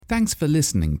Thanks for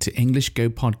listening to English Go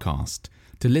Podcast.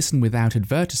 To listen without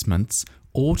advertisements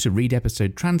or to read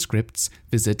episode transcripts,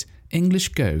 visit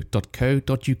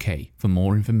englishgo.co.uk for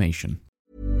more information.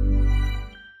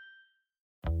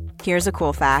 Here's a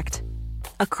cool fact.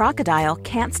 A crocodile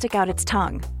can't stick out its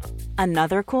tongue.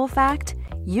 Another cool fact,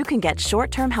 you can get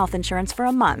short-term health insurance for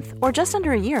a month or just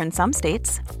under a year in some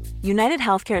states. United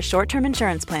Healthcare short-term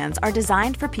insurance plans are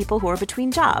designed for people who are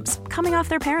between jobs, coming off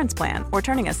their parents' plan, or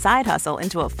turning a side hustle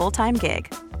into a full-time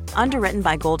gig. Underwritten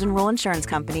by Golden Rule Insurance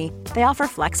Company, they offer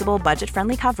flexible,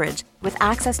 budget-friendly coverage with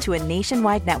access to a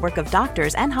nationwide network of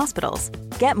doctors and hospitals.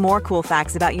 Get more cool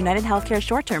facts about United Healthcare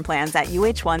short-term plans at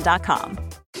uh1.com.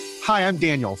 Hi, I'm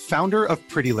Daniel, founder of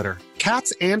Pretty Litter.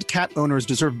 Cats and cat owners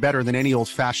deserve better than any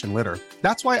old-fashioned litter.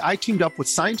 That's why I teamed up with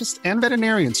scientists and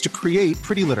veterinarians to create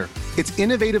Pretty Litter. Its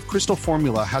innovative crystal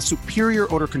formula has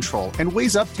superior odor control and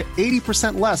weighs up to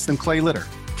 80% less than clay litter.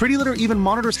 Pretty Litter even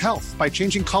monitors health by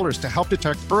changing colors to help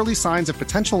detect early signs of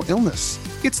potential illness.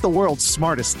 It's the world's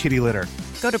smartest kitty litter.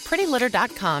 Go to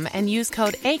prettylitter.com and use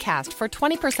code ACAST for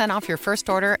 20% off your first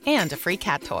order and a free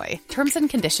cat toy. Terms and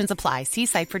conditions apply. See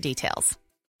site for details.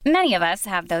 Many of us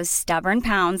have those stubborn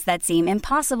pounds that seem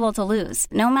impossible to lose,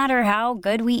 no matter how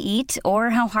good we eat or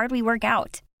how hard we work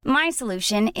out. My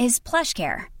solution is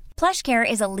PlushCare. PlushCare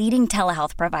is a leading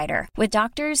telehealth provider with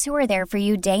doctors who are there for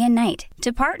you day and night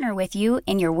to partner with you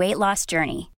in your weight loss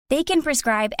journey. They can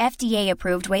prescribe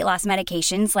FDA-approved weight loss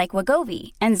medications like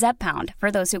Wegovy and Zepbound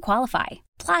for those who qualify.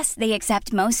 Plus, they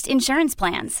accept most insurance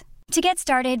plans. To get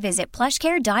started, visit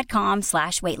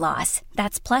plushcare.com/weightloss.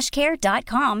 That's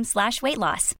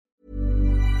plushcare.com/weightloss.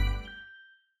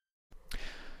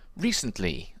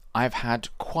 Recently, I've had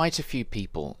quite a few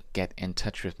people get in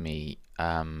touch with me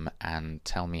and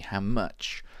tell me how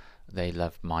much they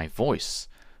love my voice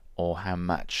or how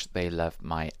much they love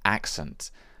my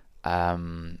accent,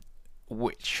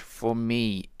 which for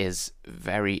me is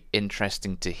very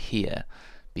interesting to hear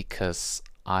because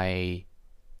I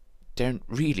don't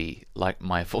really like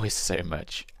my voice so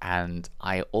much, and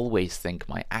I always think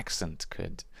my accent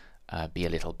could be a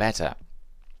little better.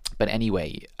 But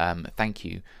anyway, thank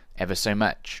you ever so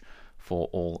much for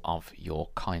all of your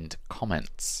kind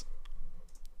comments.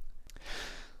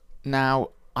 Now,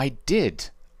 I did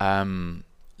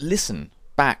listen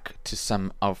back to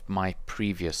some of my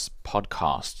previous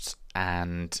podcasts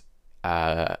and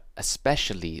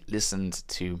especially listened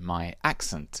to my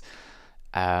accent.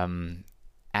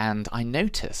 And I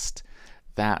noticed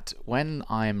that when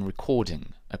I'm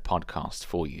recording a podcast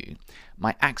for you,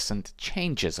 my accent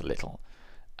changes a little.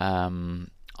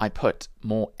 I put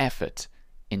more effort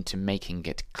into making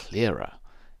it clearer,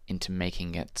 into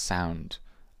making it sound,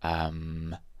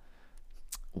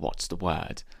 what's the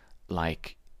word?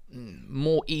 Like,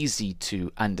 more easy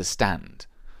to understand.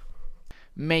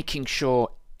 Making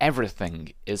sure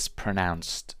everything is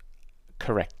pronounced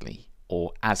correctly,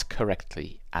 or as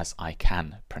correctly as I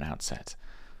can pronounce it.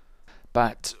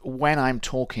 But when I'm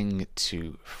talking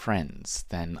to friends,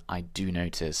 then I do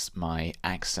notice my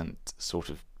accent sort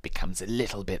of becomes a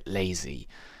little bit lazy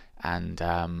and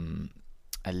a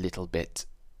little bit,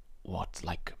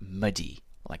 like muddy,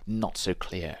 like not so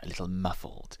clear, a little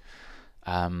muffled.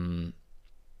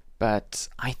 But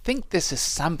I think this is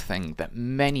something that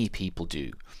many people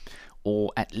do,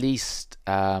 or at least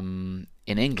in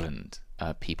England,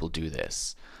 people do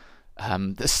this.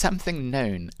 There's something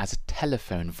known as a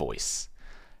telephone voice,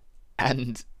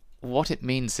 and what it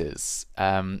means is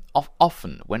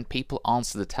often when people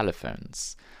answer the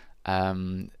telephones,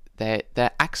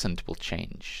 their accent will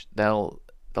change. They'll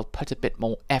put a bit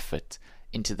more effort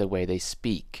into the way they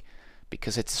speak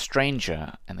because it's a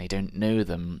stranger and they don't know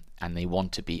them and they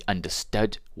want to be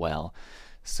understood well.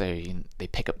 So they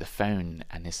pick up the phone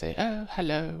and they say, "Oh,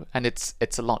 hello," and it's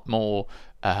a lot more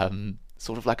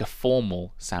sort of like a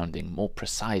formal sounding, more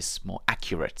precise, more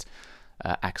accurate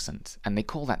accent, and they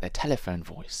call that their telephone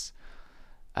voice,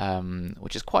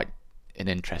 which is quite an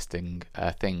interesting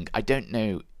thing. I don't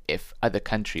know if other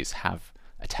countries have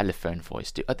a telephone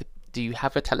voice. Do you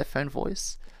have a telephone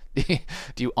voice? Do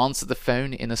you answer the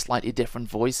phone in a slightly different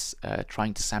voice,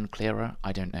 trying to sound clearer?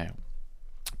 I don't know.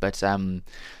 But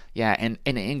yeah,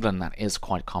 in England that is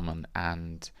quite common,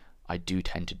 and I do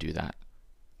tend to do that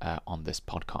on this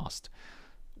podcast,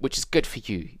 which is good for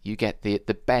you. You get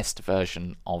the best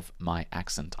version of my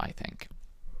accent, I think.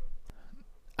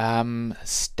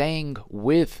 Staying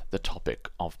with the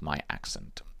topic of my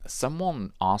accent,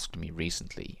 someone asked me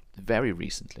recently, very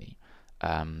recently,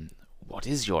 what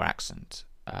is your accent?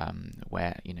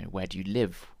 Where do you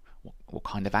live? What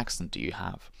kind of accent do you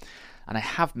have? And I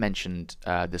have mentioned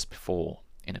this before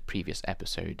in a previous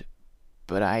episode,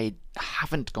 but I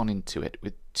haven't gone into it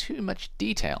with too much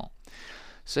detail.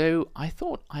 So I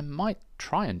thought I might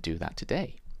try and do that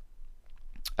today.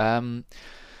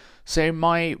 So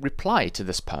my reply to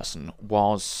this person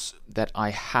was that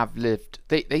I have lived...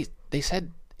 They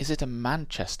said, is it a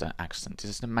Manchester accent?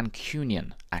 Is it a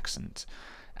Mancunian accent?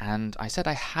 And I said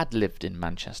I had lived in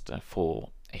Manchester for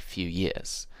a few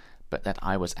years, but that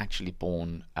I was actually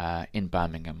born in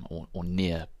Birmingham or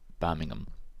near Birmingham.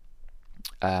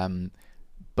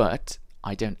 But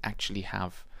I don't actually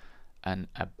have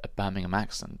a Birmingham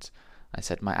accent. I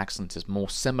said my accent is more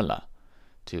similar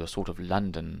to a sort of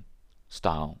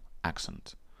London-style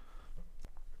accent.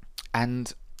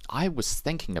 And I was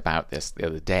thinking about this the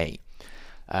other day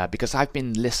because I've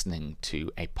been listening to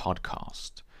a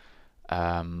podcast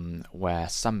where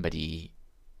somebody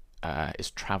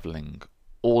is travelling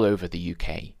all over the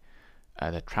UK.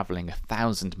 They're travelling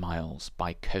 1,000 miles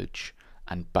by coach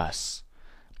and bus,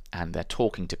 and they're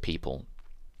talking to people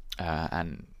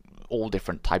and all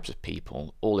different types of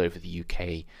people all over the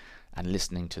UK and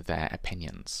listening to their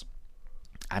opinions.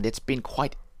 And it's been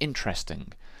quite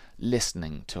interesting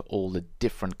listening to all the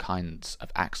different kinds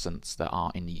of accents there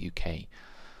are in the UK.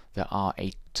 There are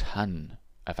a ton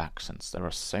of accents. There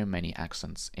are so many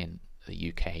accents in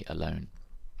the UK alone.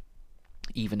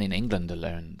 Even in England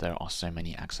alone, there are so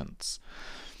many accents.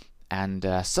 And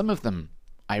some of them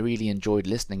I really enjoyed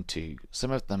listening to.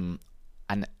 Some of them,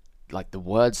 and like the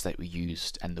words that were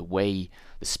used and the way,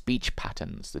 the speech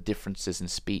patterns, the differences in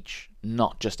speech,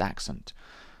 not just accent,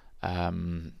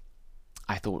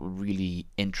 I thought were really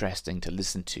interesting to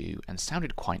listen to and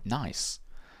sounded quite nice.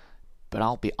 But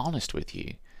I'll be honest with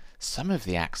you, some of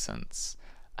the accents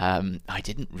I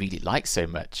didn't really like so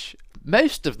much.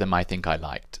 Most of them I think I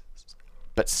liked,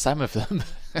 but some of them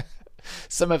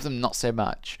not so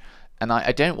much. And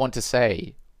I don't want to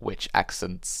say which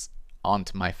accents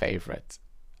aren't my favourite.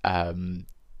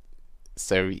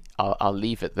 So I'll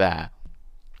leave it there.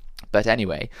 But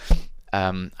anyway,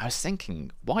 I was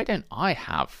thinking, why don't I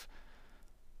have...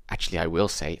 Actually, I will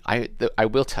say, I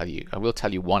will tell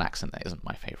you one accent that isn't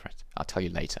my favourite. I'll tell you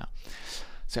later.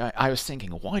 So I was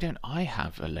thinking, why don't I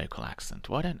have a local accent?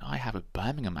 Why don't I have a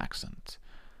Birmingham accent?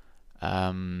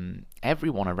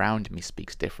 Everyone around me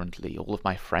speaks differently. All of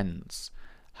my friends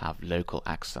have local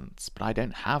accents, but I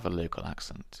don't have a local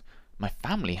accent. My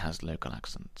family has local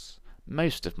accents.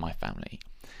 Most of my family.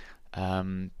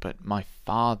 But my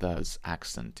father's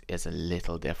accent is a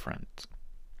little different.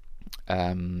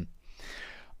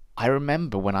 I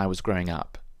remember when I was growing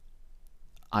up,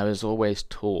 I was always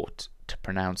taught to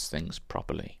pronounce things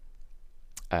properly.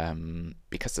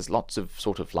 Because there's lots of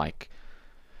sort of like,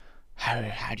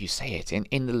 how do you say it?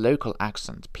 In the local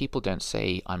accent, people don't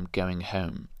say, I'm going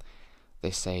home.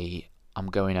 They say, I'm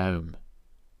going home.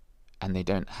 And they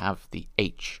don't have the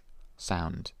H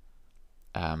sound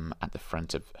at the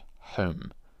front of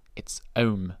home. It's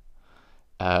ohm.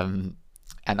 And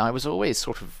I was always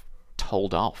sort of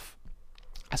told off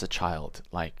as a child,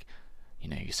 like, you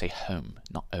know, you say home,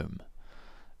 not ohm.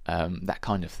 That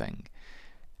kind of thing.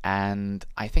 And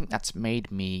I think that's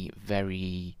made me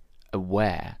very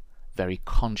aware, very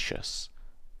conscious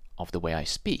of the way I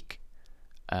speak,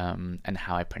 and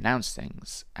how I pronounce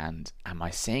things, and am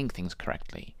I saying things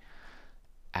correctly?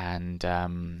 And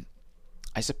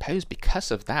I suppose because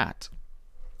of that,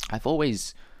 I've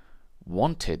always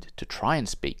wanted to try and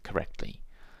speak correctly.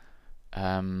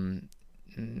 I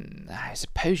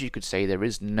suppose you could say there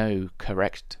is no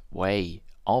correct way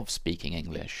of speaking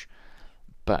English,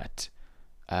 but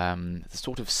the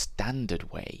sort of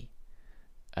standard way,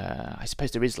 I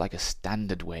suppose there is like a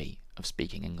standard way of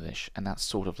speaking English, and that's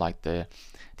sort of like the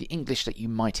English that you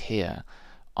might hear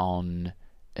on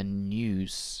a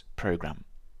news program,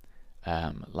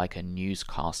 like a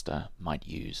newscaster might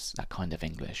use, that kind of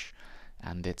English,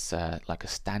 and it's like a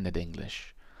standard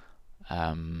English.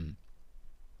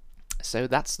 So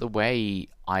that's the way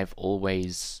I've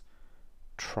always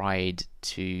tried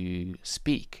to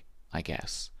speak, I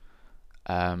guess,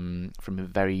 from a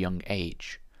very young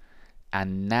age.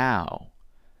 And now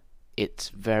it's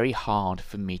very hard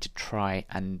for me to try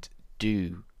and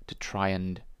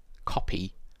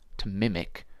copy, to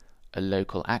mimic a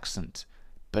local accent.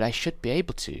 But I should be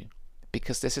able to,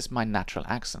 because this is my natural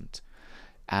accent.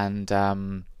 And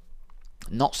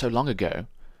not so long ago,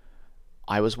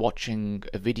 I was watching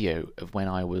a video of when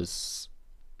I was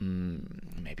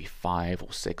maybe 5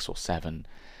 or 6 or 7,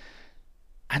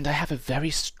 and I have a very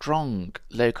strong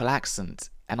local accent,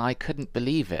 and I couldn't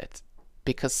believe it,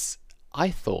 because I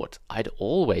thought I'd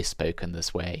always spoken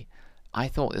this way. I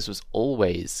thought this was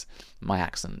always my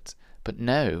accent, but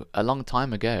no, a long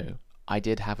time ago I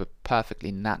did have a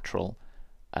perfectly natural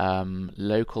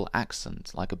local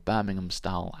accent, like a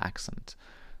Birmingham-style accent,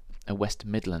 a West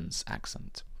Midlands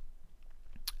accent.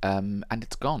 And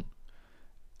it's gone.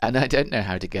 And I don't know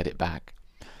how to get it back.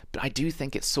 But I do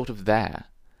think it's sort of there.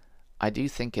 I do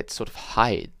think it sort of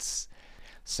hides.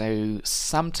 So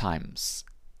sometimes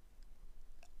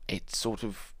it's sort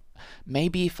of,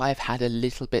 maybe if I've had a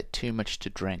little bit too much to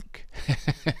drink,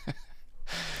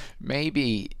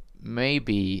 maybe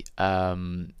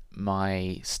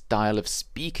my style of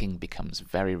speaking becomes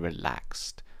very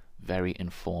relaxed, very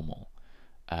informal.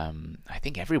 I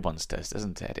think everyone's does,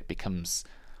 doesn't it? It becomes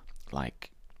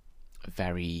like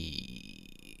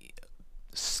very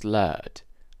slurred,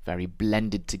 very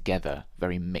blended together,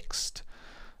 very mixed,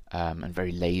 and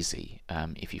very lazy.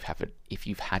 If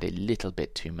you've had a little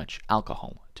bit too much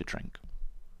alcohol to drink,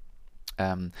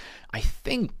 I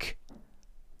think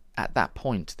at that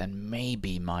point, then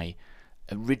maybe my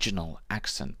original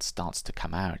accent starts to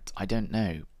come out. I don't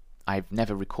know. I've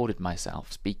never recorded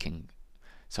myself speaking,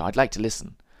 so I'd like to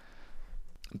listen.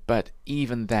 But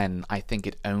even then, I think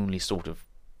it only sort of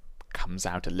comes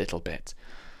out a little bit.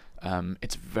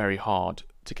 It's very hard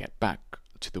to get back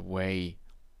to the way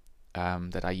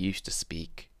that I used to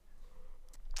speak.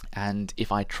 And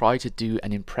if I try to do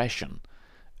an impression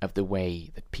of the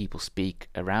way that people speak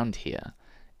around here,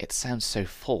 it sounds so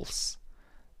false.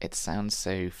 It sounds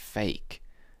so fake.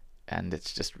 And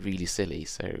it's just really silly,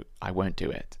 so I won't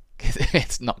do it.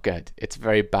 It's not good. It's a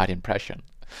very bad impression.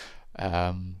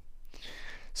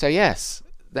 So yes,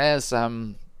 there's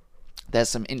some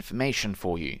information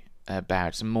for you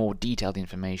about some more detailed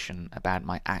information about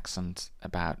my accent,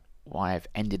 about why I've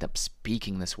ended up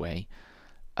speaking this way.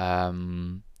 I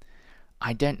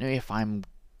don't know if I'm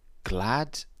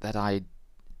glad that I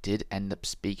did end up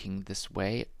speaking this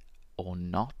way or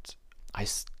not.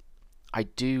 I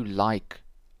do like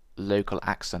local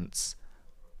accents,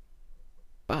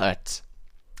 but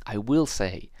I will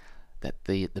say that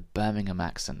the Birmingham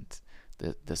accent,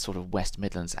 the sort of West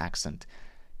Midlands accent,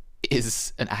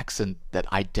 is an accent that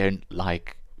I don't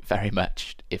like very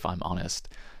much, if I'm honest.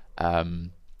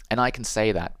 And I can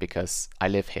say that because I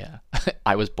live here.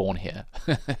 I was born here.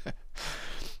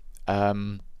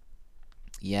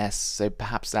 Yes, so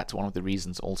perhaps that's one of the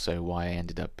reasons also why I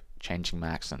ended up changing my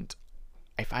accent.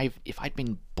 If I'd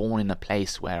been born in a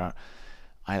place where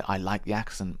I like the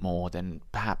accent more, then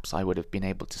perhaps I would have been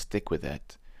able to stick with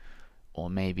it. Or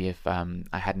maybe if I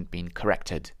hadn't been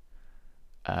corrected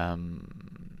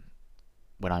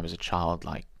when I was a child,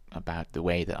 like about the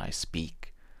way that I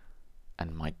speak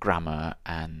and my grammar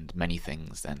and many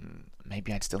things, then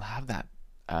maybe I'd still have that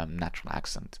natural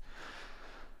accent.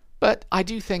 But I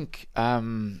do think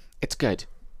it's good.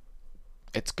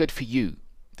 It's good for you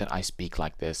that I speak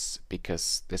like this,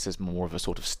 because this is more of a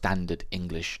sort of standard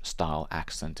English style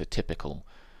accent, a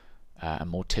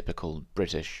more typical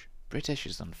British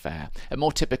is unfair, a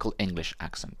more typical English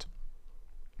accent.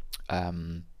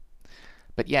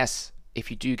 But yes,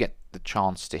 if you do get the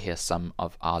chance to hear some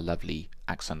of our lovely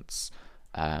accents,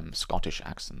 Scottish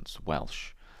accents,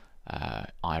 Welsh,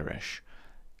 Irish,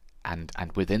 and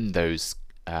within those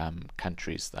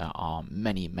countries there are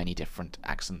many different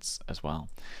accents as well.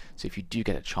 So if you do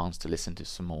get a chance to listen to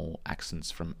some more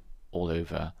accents from all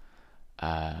over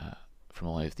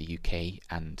the UK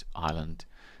and Ireland,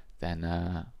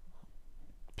 then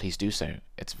please do so.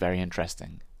 It's very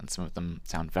interesting, and some of them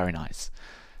sound very nice.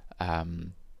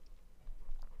 Bye-bye.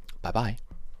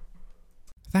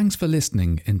 Thanks for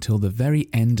listening until the very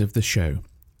end of the show.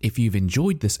 If you've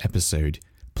enjoyed this episode,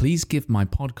 please give my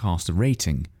podcast a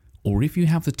rating, or if you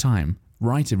have the time,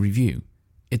 write a review.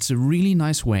 It's a really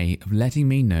nice way of letting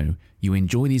me know you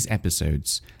enjoy these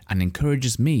episodes and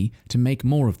encourages me to make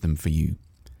more of them for you.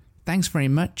 Thanks very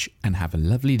much and have a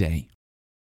lovely day.